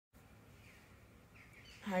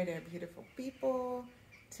Hi there, beautiful people.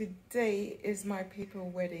 Today is my paper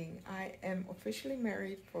wedding. I am officially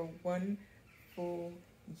married for 1 full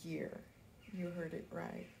year. You heard it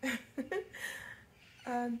right.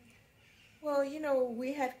 um, well,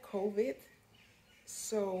 we had COVID,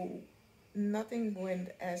 so nothing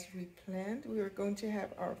went as we planned. We were going to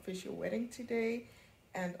have our official wedding today,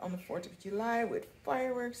 and on the 4th of July, with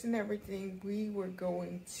fireworks and everything, we were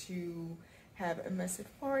going to have a massive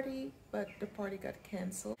party, but the party got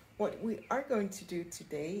canceled. What we are going to do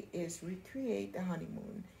today is recreate the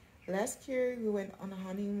honeymoon. Last year we went on a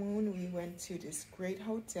honeymoon. We went to this great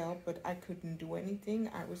hotel, but I couldn't do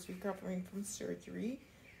anything. I was recovering from surgery.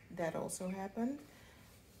 That also happened.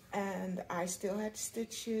 And I still had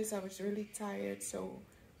stitches. I was really tired, so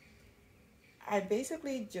I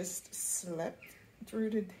basically just slept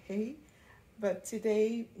through the day. But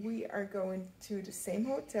today we are going to the same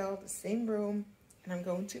hotel, the same room, and I'm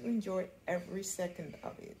going to enjoy every second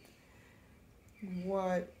of it.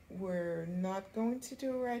 What we're not going to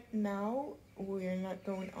do right now, we're not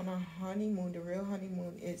going on a honeymoon. The real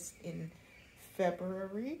honeymoon is in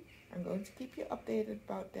February. I'm going to keep you updated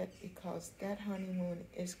about that because that honeymoon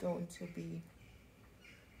is going to be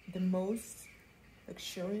the most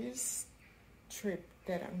luxurious trip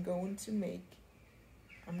that I'm going to make,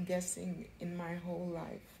 I'm guessing, in my whole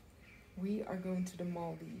life. We are going to the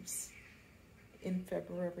Maldives in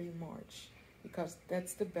February, March, because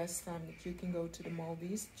that's the best time that you can go to the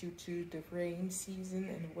Maldives due to the rain season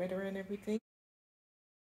and the weather and everything.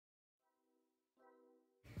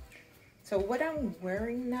 So what I'm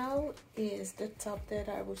wearing now is the top that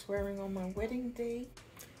I was wearing on my wedding day.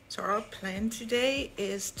 So our plan today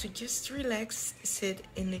is to just relax, sit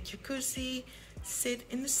in the jacuzzi, sit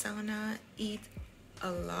in the sauna, eat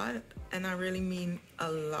a lot, and I really mean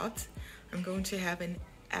a lot. I'm going to have an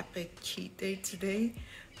epic cheat day today.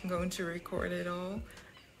 I'm going to record it all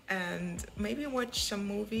and maybe watch some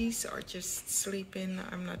movies or just sleep in,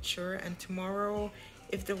 I'm not sure. And tomorrow,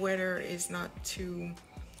 if the weather is not too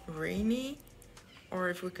rainy, or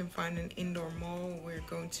if we can find an indoor mall, we're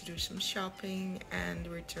going to do some shopping and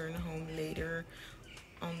return home later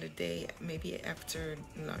on the day, maybe after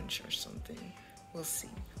lunch or something. We'll see.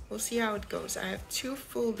 We'll see how it goes. I have 2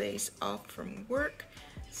 full days off from work,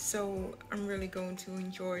 so I'm really going to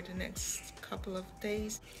enjoy the next couple of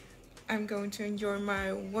days. I'm going to enjoy my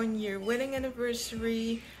 1-year wedding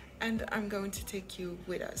anniversary, and I'm going to take you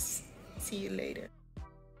with us. See you later.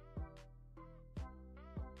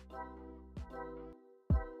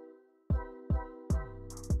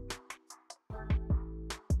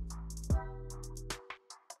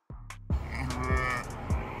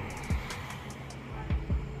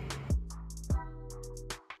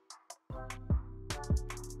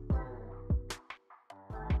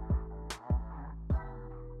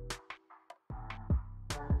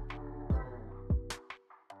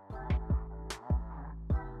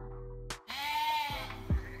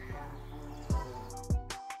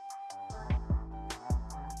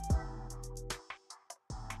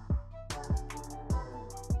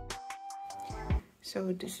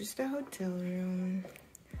 So this is the hotel room,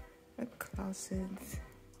 a closet,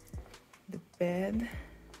 the bed,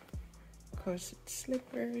 corset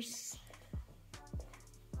slippers,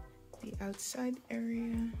 the outside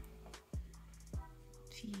area,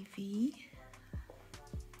 TV,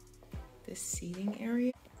 the seating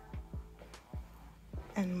area,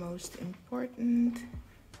 and most important,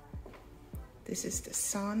 this is the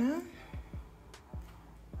sauna,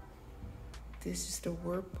 this is the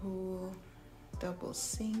whirlpool, double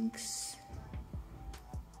sinks,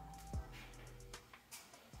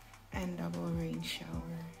 and double rain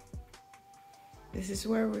shower. This is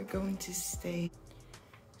where we're going to stay.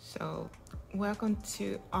 So welcome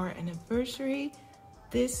to our anniversary.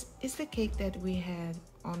 This is the cake that we had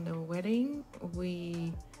on the wedding.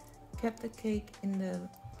 We kept the cake in the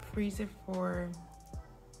freezer for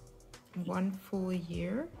 1 full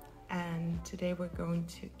year, and today we're going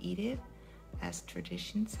to eat it. As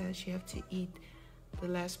tradition says, you have to eat the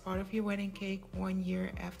last part of your wedding cake 1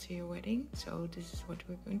 year after your wedding. So this is what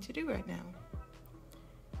we're going to do right now.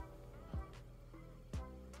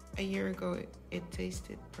 A year ago it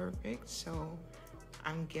tasted perfect, so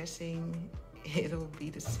I'm guessing it'll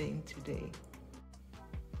be the same today.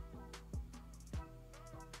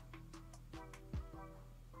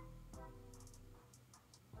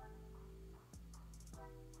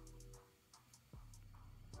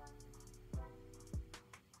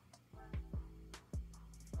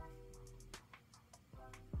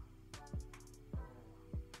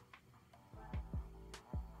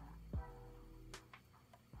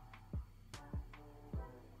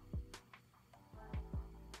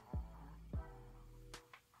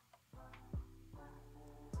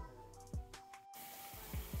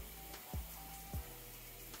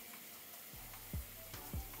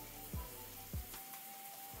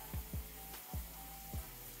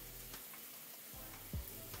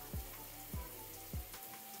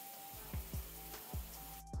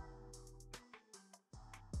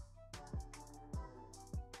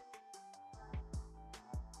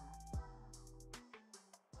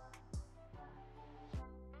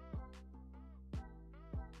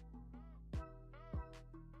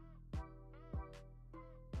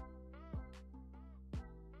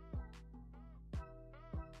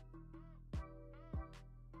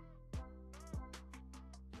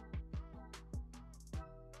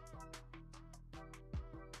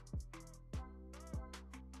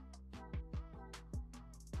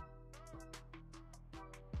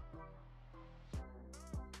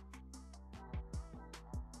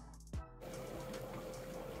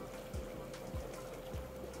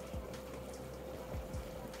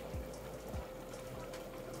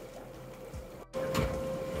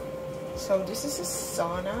 So this is a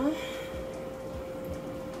sauna.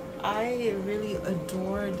 I really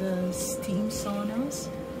adore the steam saunas,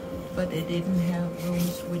 but they didn't have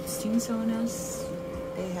those with steam saunas.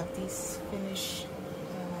 They have these Finnish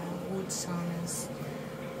wood saunas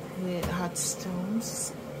with hot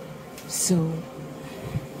stones. So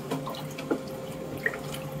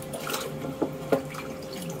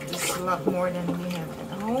this is a lot more than we have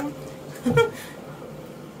at home.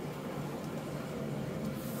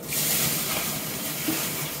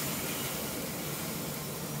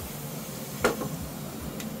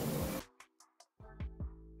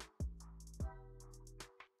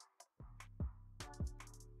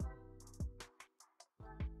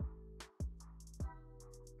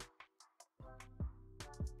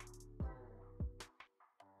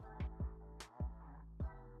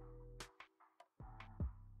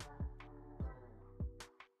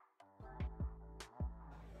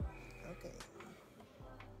 Okay.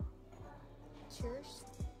 Cheers.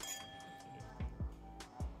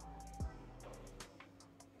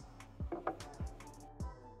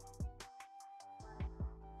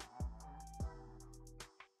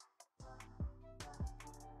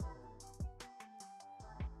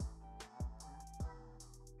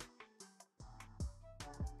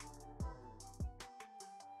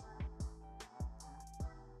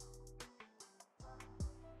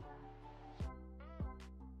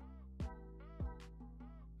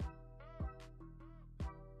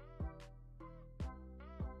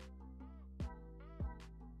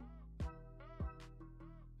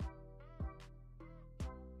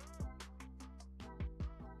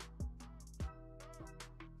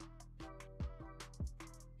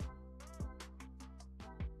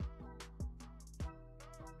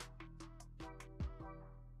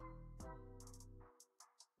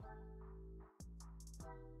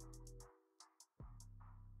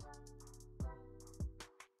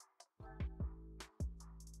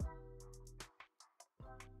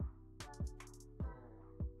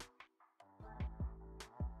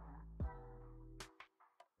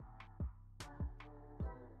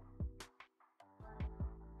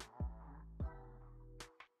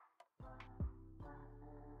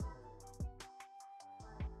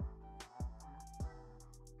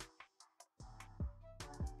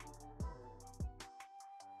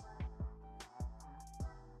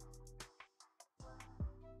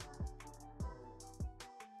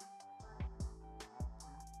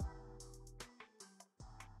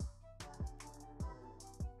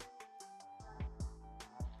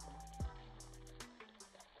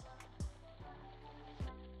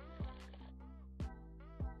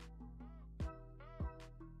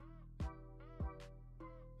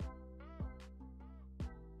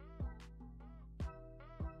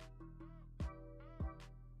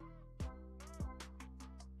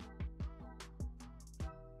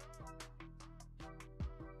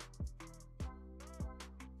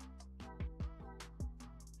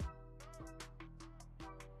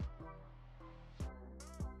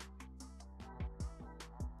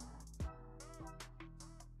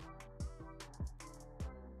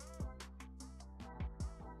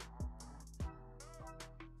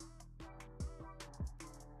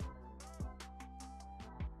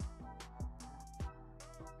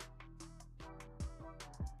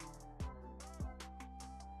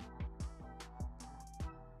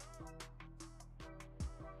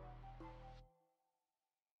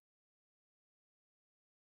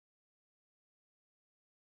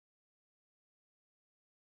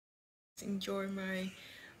 Enjoy my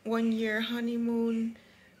 1 year honeymoon,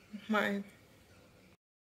 my